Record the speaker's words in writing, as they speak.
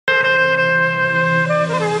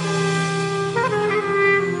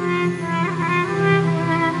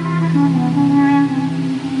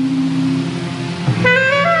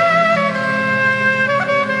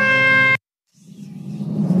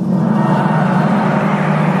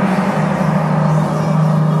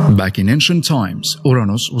Back in ancient times,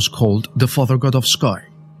 Uranus was called the father god of sky.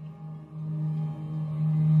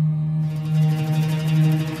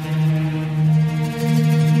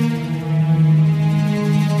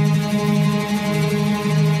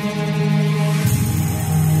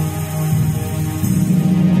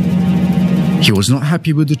 He was not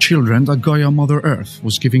happy with the children that Gaia Mother Earth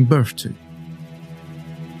was giving birth to.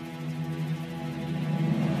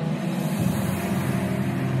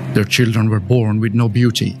 Their children were born with no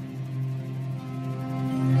beauty.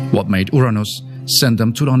 What made Uranus send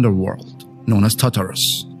them to the underworld, known as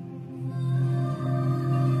Tartarus,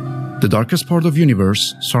 the darkest part of the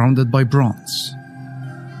universe, surrounded by bronze.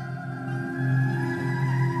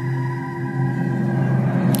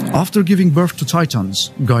 After giving birth to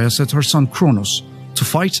Titans, Gaia set her son Kronos to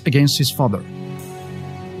fight against his father.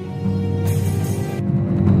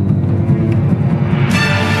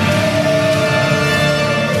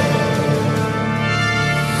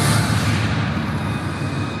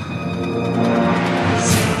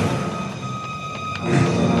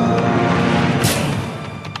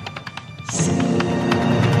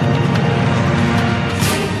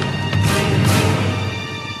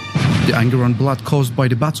 The anger and blood caused by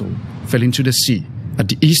the battle fell into the sea at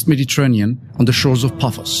the East Mediterranean on the shores of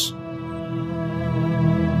Paphos.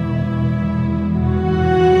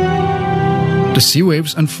 The sea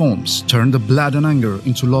waves and foams turned the blood and anger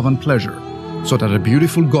into love and pleasure, so that a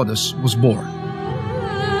beautiful goddess was born.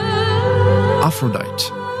 Aphrodite,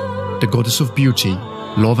 the goddess of beauty,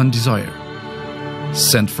 love and desire,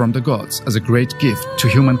 sent from the gods as a great gift to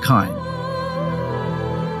humankind,